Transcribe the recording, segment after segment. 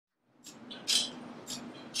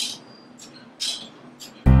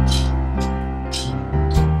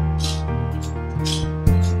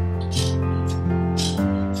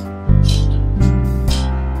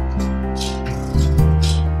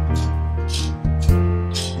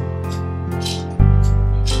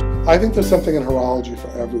I think there's something in horology for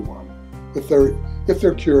everyone. If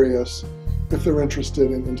they're curious, if they're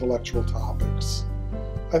interested in intellectual topics,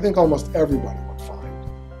 I think almost everybody would find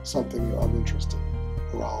something of interest in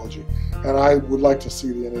horology. And I would like to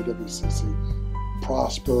see the NAWCC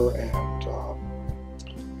prosper and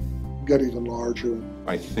get even larger.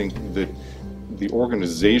 I think that the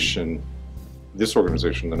organization, this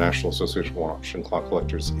organization, the National Association of Watch and Clock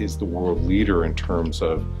Collectors, is the world leader in terms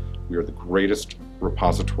of we are the greatest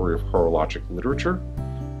repository of horologic literature.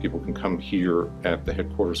 People can come here at the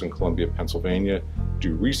headquarters in Columbia, Pennsylvania,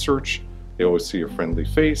 do research. They always see a friendly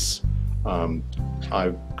face.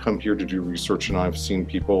 I've come here to do research and I've seen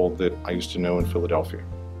people that I used to know in Philadelphia.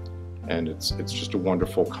 And it's just a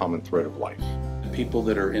wonderful common thread of life. People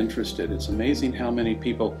that are interested, it's amazing how many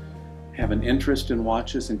people have an interest in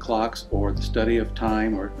watches and clocks or the study of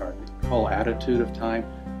time or the whole attitude of time,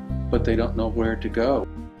 but they don't know where to go.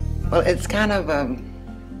 Well, it's kind of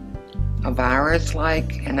a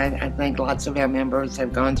virus-like, and I think lots of our members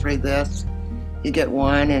have gone through this. You get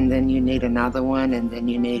one, and then you need another one, and then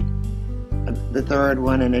you need the third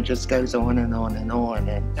one, and it just goes on and on and on.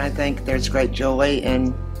 And I think there's great joy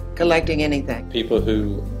in collecting anything. People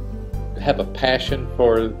who have a passion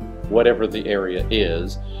for whatever the area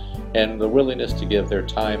is, and the willingness to give their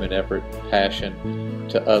time and effort, passion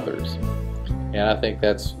to others. And I think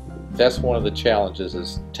that's one of the challenges,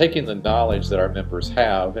 is taking the knowledge that our members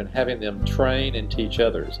have and having them train and teach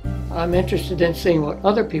others. I'm interested in seeing what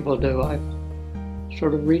other people do. I've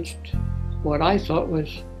sort of reached what I thought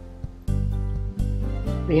was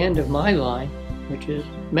the end of my line, which is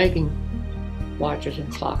making watches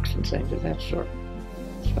and clocks and things of that sort.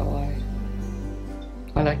 So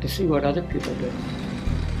I like to see what other people do.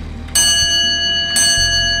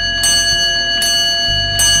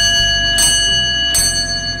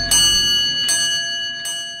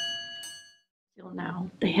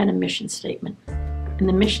 Now, they had a mission statement. And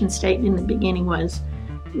the mission statement in the beginning was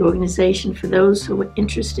the organization for those who were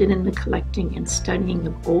interested in the collecting and studying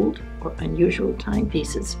of old or unusual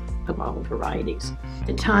timepieces of all varieties. At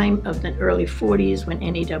the time of the early 40s, when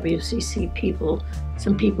NAWCC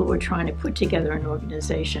some people were trying to put together an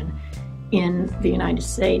organization in the United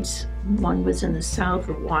States. One was in the South,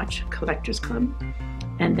 the Watch Collectors Club,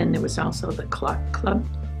 and then there was also the Clock Club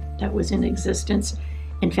that was in existence.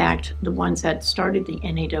 In fact, the ones that started the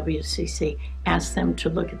NAWCC asked them to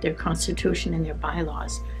look at their constitution and their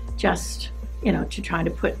bylaws, just, to try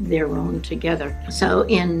to put their own together. So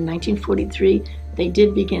in 1943, they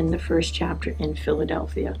did begin the first chapter in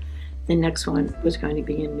Philadelphia. The next one was going to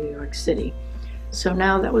be in New York City. So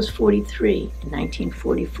now that was 43. In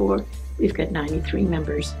 1944, we've got 93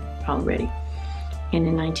 members already. And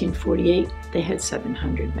in 1948, they had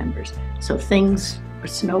 700 members. So things were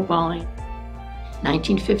snowballing.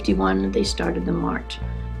 1951, they started the Mart.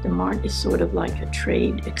 The Mart is sort of like a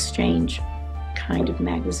trade exchange kind of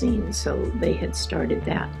magazine, so they had started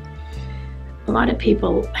that. A lot of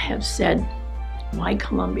people have said, why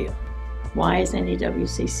Columbia? Why is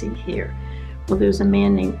NAWCC here? Well, there's a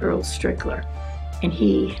man named Earl Strickler, and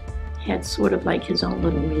he had sort of like his own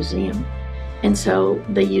little museum. And so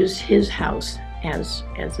they used his house as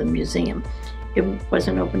a museum. It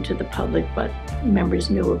wasn't open to the public, but members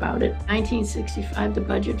knew about it. 1965, the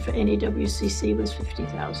budget for NAWCC was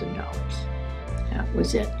 $50,000. That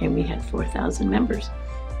was it, and we had 4,000 members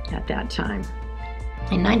at that time.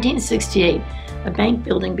 In 1968, a bank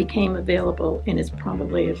building became available, and it's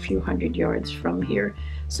probably a few hundred yards from here.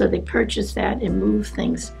 So they purchased that and moved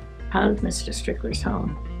things out of Mr. Strickler's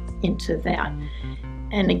home into that.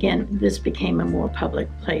 And again, this became a more public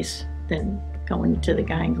place than going to the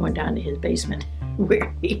guy and going down to his basement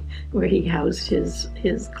where he housed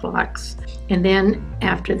his clocks. And then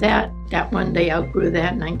after that one, they outgrew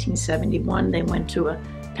that. In 1971, they went to a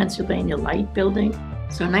Pennsylvania Light building.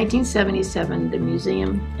 So in 1977, the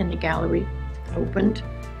museum and the gallery opened.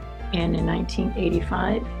 And in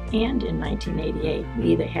 1985 and in 1988,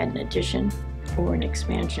 we either had an addition or an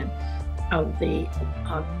expansion of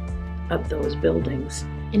those buildings.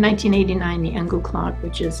 In 1989, the Engel clock,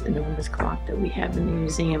 which is an enormous clock that we have in the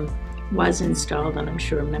museum, was installed, and I'm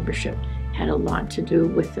sure membership had a lot to do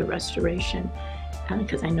with the restoration,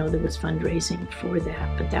 because I know there was fundraising for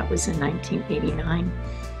that, but that was in 1989.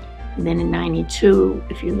 And then in 92,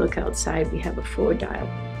 if you look outside, we have a 4-dial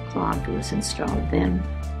clock. It was installed then.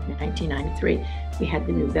 In 1993, we had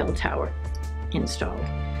the new bell tower installed.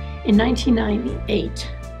 In 1998,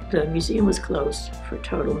 the museum was closed for a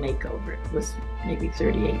total makeover. It was maybe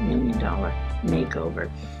 $38 million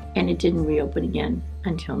makeover, and it didn't reopen again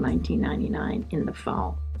until 1999 in the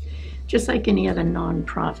fall. Just like any other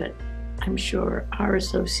nonprofit, I'm sure our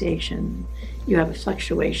association, you have a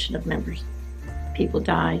fluctuation of members. People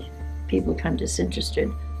die, people become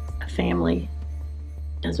disinterested, a family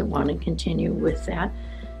doesn't want to continue with that.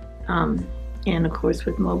 And of course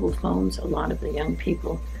with mobile phones, a lot of the young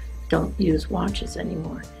people don't use watches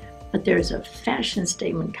anymore. But there's a fashion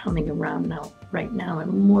statement coming around now, right now,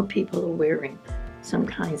 and more people are wearing some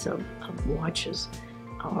kinds of watches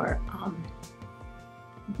or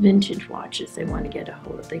vintage watches they want to get a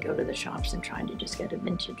hold of. They go to the shops and try to just get a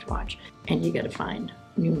vintage watch, and you got to find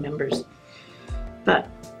new members. But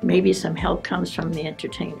maybe some help comes from the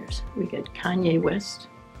entertainers. We got Kanye West,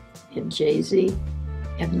 and Jay-Z,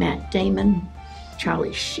 and Matt Damon,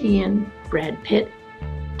 Charlie Sheen, Brad Pitt,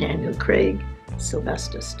 Daniel Craig,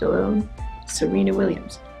 Sylvester Stallone, Serena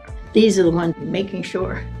Williams. These are the ones making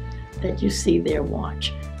sure that you see their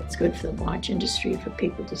watch. It's good for the watch industry for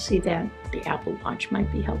people to see that. The Apple Watch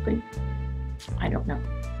might be helping. I don't know.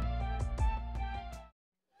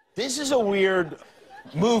 This is a weird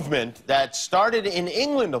movement that started in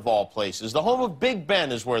England, of all places. The home of Big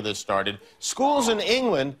Ben is where this started. Schools in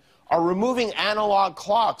England are removing analog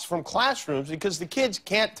clocks from classrooms because the kids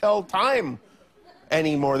can't tell time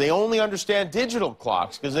anymore. They only understand digital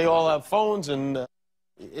clocks because they all have phones, and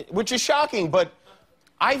which is shocking, but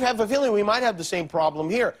I have a feeling we might have the same problem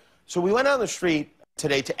here. So we went on the street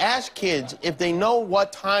today to ask kids if they know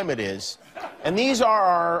what time it is, and these are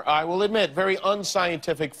our, I will admit, very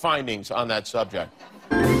unscientific findings on that subject.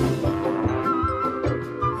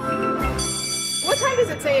 What time does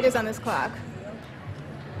it say it is on this clock?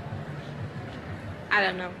 I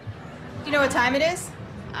don't know. Do you know what time it is?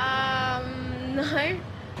 No.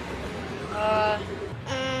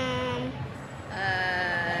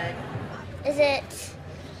 Is it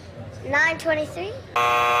 9:23?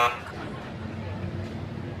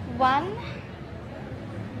 1.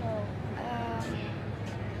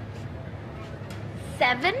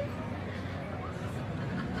 7.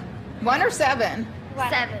 1 or 7?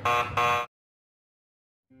 7.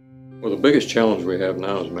 Well, the biggest challenge we have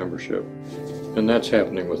now is membership, and that's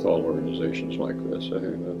happening with all organizations like this.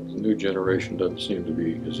 The new generation doesn't seem to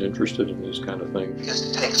be as interested in these kind of things.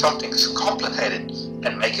 Is to take something so complicated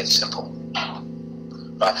and make it simple.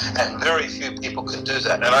 And very few people can do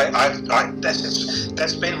that. And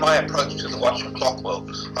that's been my approach to the watch and clock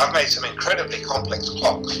world. I've made some incredibly complex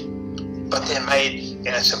clocks, but they're made in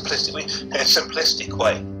a simplistic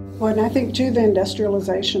way. Well, and I think too the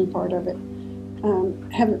industrialization part of it,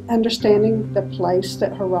 understanding the place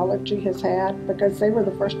that horology has had, because they were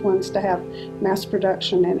the first ones to have mass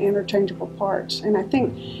production and interchangeable parts. And I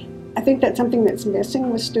think that's something that's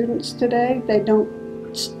missing with students today. They don't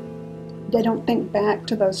think back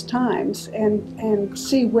to those times and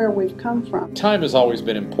see where we've come from. Time has always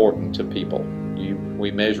been important to people.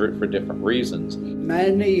 We measure it for different reasons.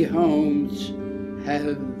 Many homes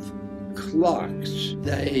have clocks.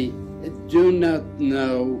 They do not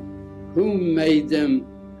know who made them,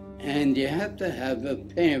 and you have to have a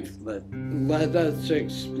pamphlet. Let us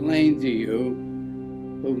explain to you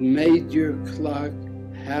who made your clock,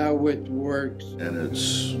 how it works. And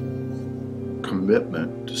its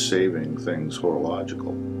commitment to saving things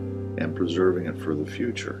horological and preserving it for the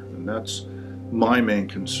future. And that's my main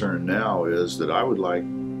concern now, is that I would like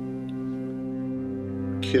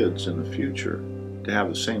kids in the future to have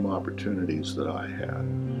the same opportunities that I had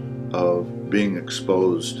of being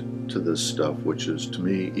exposed to this stuff, which is, to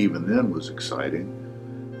me, even then was exciting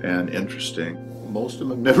and interesting. Most of them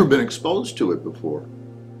have never been exposed to it before.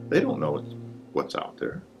 They don't know what's out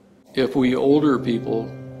there. If we older people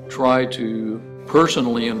try to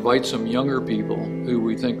personally invite some younger people who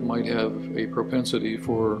we think might have a propensity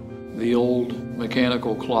for the old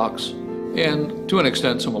mechanical clocks, and to an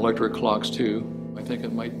extent some electric clocks too, I think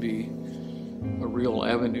it might be a real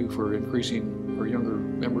avenue for increasing our younger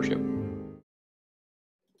membership.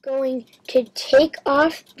 Going to take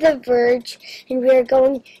off the verge, and we are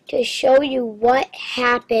going to show you what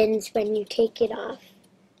happens when you take it off.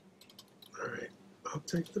 Alright, I'll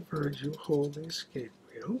take the verge, you hold the escape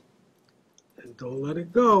wheel, and don't let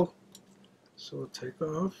it go. So we'll take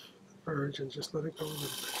off the verge and just let it go a little bit.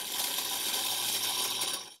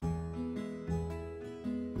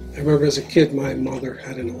 I remember as a kid, my mother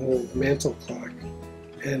had an old mantle clock,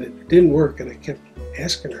 and it didn't work, and I kept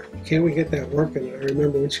asking her, can we get that working? And I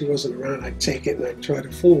remember when she wasn't around, I'd take it and I'd try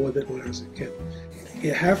to fool with it when I was a kid.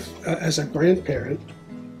 You have, as a grandparent,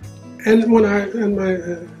 and when I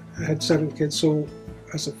had 7 kids, so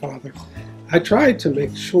as a father, I tried to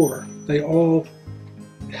make sure they all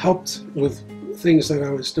helped with things that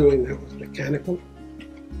I was doing that was mechanical.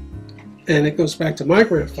 And it goes back to my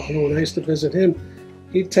grandfather. When I used to visit him,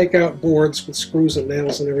 he'd take out boards with screws and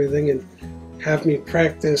nails and everything and have me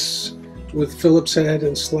practice with Phillips head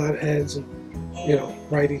and slot heads and, you know,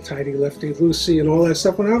 righty-tighty, lefty-loosey and all that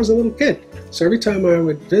stuff when I was a little kid. So every time I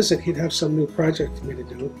would visit, he'd have some new project for me to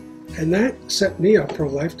do. And that set me up for a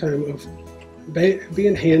lifetime of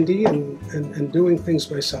being handy and doing things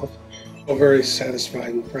myself. I'm very satisfied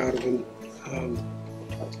and proud of him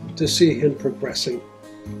to see him progressing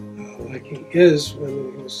like he is when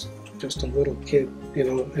he was just a little kid, you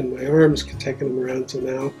know, in my arms, taking him around to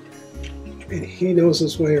now. And he knows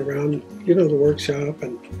his way around, you know, the workshop,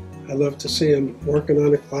 and I love to see him working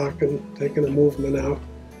on a clock and taking a movement out.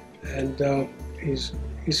 And he's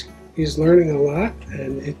learning a lot,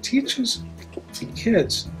 and it teaches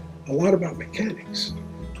kids a lot about mechanics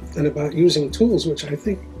and about using tools, which I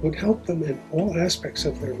think would help them in all aspects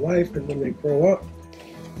of their life and when they grow up.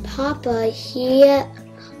 Papa, he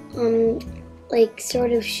like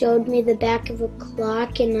sort of showed me the back of a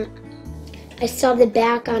clock, and I saw the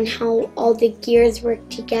back on how all the gears work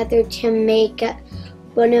together to make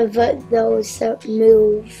one of those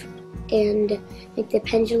move, and make the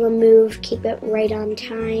pendulum move, keep it right on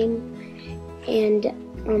time. And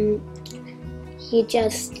he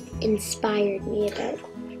just inspired me about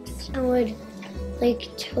it. I would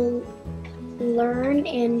like to learn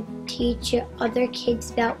and teach other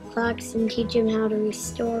kids about clocks and teach them how to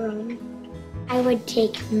restore them. I would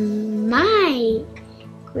take my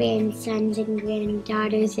grandsons and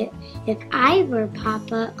granddaughters, if I were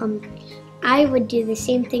Papa, I would do the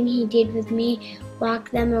same thing he did with me,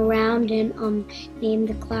 walk them around and name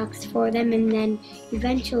the clocks for them, and then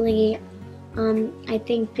eventually I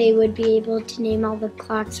think they would be able to name all the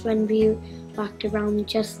clocks when we walked around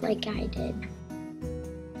just like I did.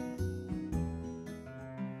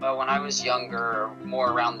 But when I was younger,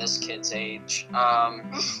 more around this kid's age,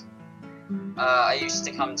 I used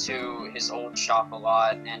to come to his old shop a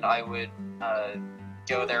lot, and I would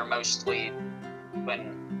go there mostly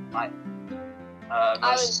when I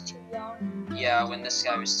was too young. Yeah, when this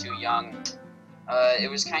guy was too young. It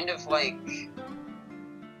was kind of like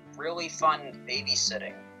really fun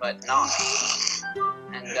babysitting, but not.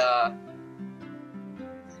 And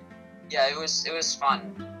yeah, it was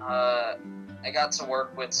fun. I got to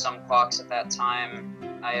work with some clocks at that time.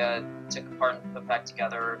 I took apart and put back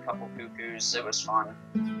together a couple cuckoos. It was fun.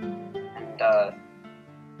 And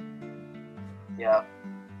yeah,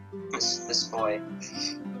 this boy.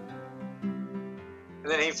 And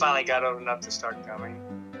then he finally got old enough to start coming.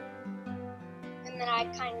 And then I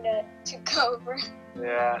kind of took over.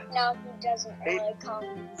 Yeah. Now he doesn't really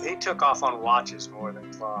come. He took off on watches more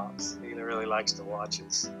than clocks. He really likes the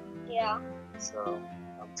watches. Yeah. So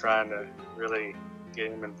I'm trying to really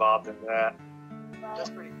get him involved in that.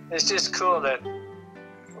 Right. It's just cool that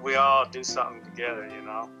we all do something together, you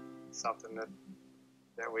know, something that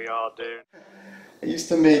we all do. I used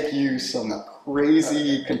to make you some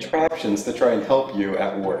crazy contraptions to try and help you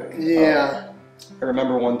at work. Yeah. I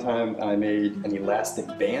remember one time I made an elastic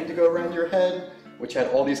band to go around your head, which had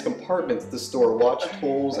all these compartments to store watch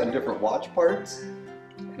tools and different watch parts.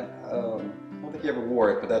 And, I don't think you ever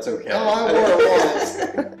wore it, but that's okay. Oh, I wore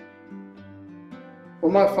it once.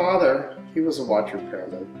 Well, my father, he was a watch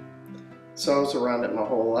repairman, so I was around it my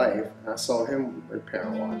whole life. I saw him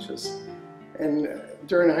repairing watches. And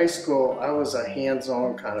during high school, I was a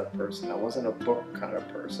hands-on kind of person. I wasn't a book kind of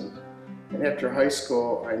person. And after high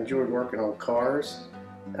school, I enjoyed working on cars.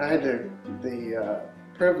 I had the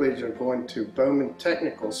privilege of going to Bowman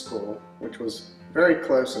Technical School, which was very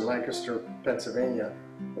close in Lancaster, Pennsylvania,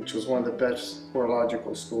 which was one of the best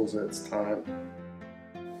horological schools at its time.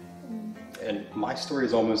 And my story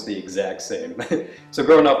is almost the exact same. So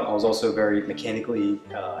growing up, I was also very mechanically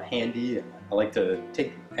handy. I like to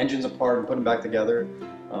take engines apart and put them back together.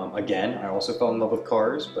 Again, I also fell in love with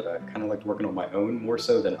cars, but I kind of liked working on my own more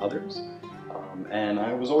so than others. And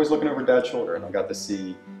I was always looking over Dad's shoulder, and I got to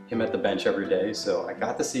see him at the bench every day, so I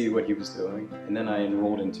got to see what he was doing. And then I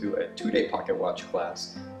enrolled into a 2-day pocket watch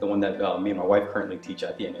class, the one that me and my wife currently teach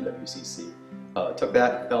at the NAWCC. Took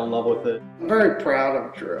that, fell in love with it. I'm very proud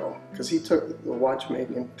of Drill because he took the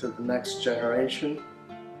watchmaking to the next generation.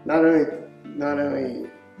 Not only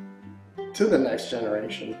to the next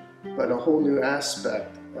generation, but a whole new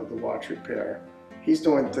aspect of the watch repair. He's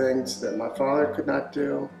doing things that my father could not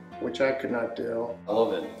do, which I could not do. I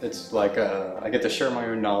love it. It's like I get to share my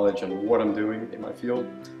own knowledge and what I'm doing in my field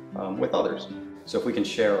with others. So if we can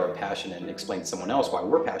share our passion and explain to someone else why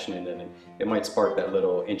we're passionate in it, it might spark that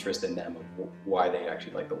little interest in them of why they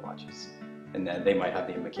actually like the watches. And then they might have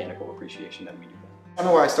the mechanical appreciation that we do. I don't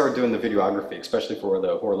know why I started doing the videography, especially for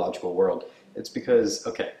the horological world. It's because,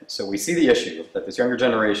 okay, so we see the issue that this younger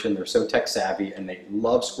generation, they're so tech savvy and they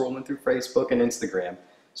love scrolling through Facebook and Instagram.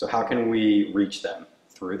 So how can we reach them?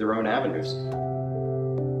 Through their own avenues.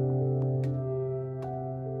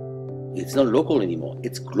 It's not local anymore,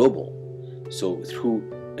 it's global. So through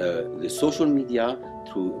the social media,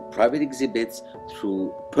 through private exhibits,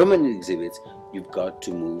 through permanent exhibits, you've got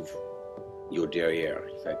to move your derrière,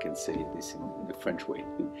 if I can say this in the French way.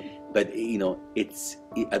 But you know, it's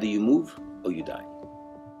either you move or you die.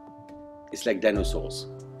 It's like dinosaurs.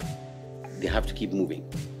 They have to keep moving.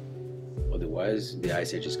 Otherwise, the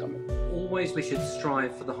ice age is coming. Always we should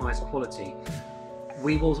strive for the highest quality.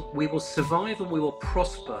 We will survive and we will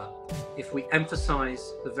prosper if we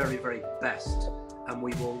emphasize the very, very best, and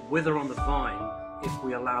we will wither on the vine if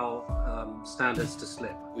we allow standards to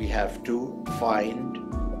slip. We have to find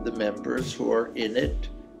the members who are in it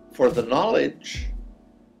for the knowledge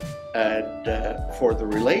and for the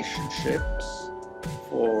relationships,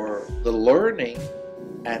 for the learning,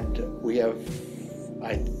 and we have,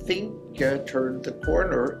 I think, turned the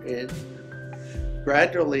corner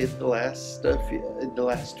gradually in the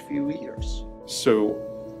last few years. So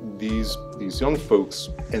these young folks,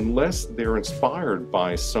 unless they're inspired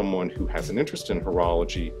by someone who has an interest in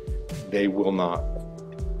horology, they will not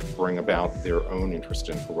bring about their own interest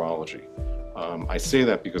in horology. I say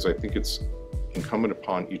that because I think it's incumbent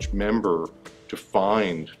upon each member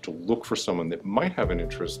to look for someone that might have an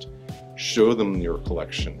interest, show them your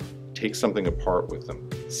collection, take something apart with them,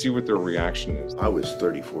 see what their reaction is. I was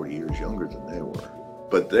 30, 40 years younger than they were,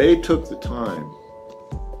 but they took the time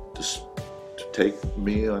to take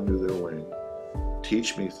me under their wing,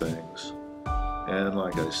 teach me things, and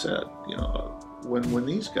like I said, you know, when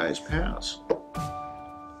these guys pass,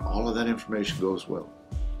 all of that information goes well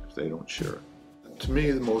if they don't share it. To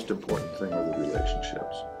me, the most important thing are the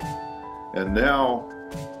relationships. And now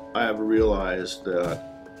I have realized that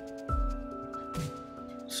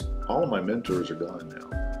all of my mentors are gone now.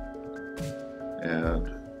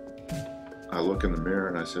 And I look in the mirror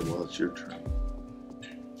and I say, well, it's your turn.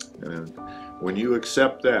 And when you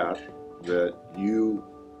accept that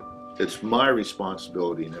it's my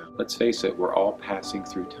responsibility now. Let's face it, we're all passing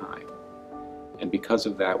through time. And because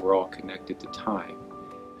of that, we're all connected to time.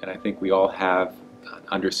 And I think we all have an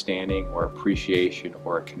understanding or appreciation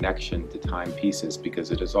or a connection to timepieces because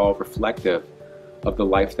it is all reflective of the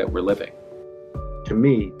life that we're living. To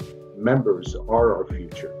me, members are our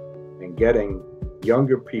future, and getting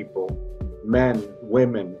younger people, men,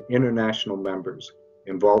 women, international members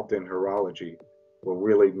involved in horology will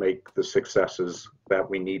really make the successes that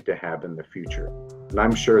we need to have in the future. And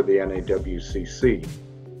I'm sure the NAWCC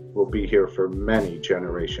will be here for many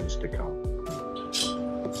generations to come.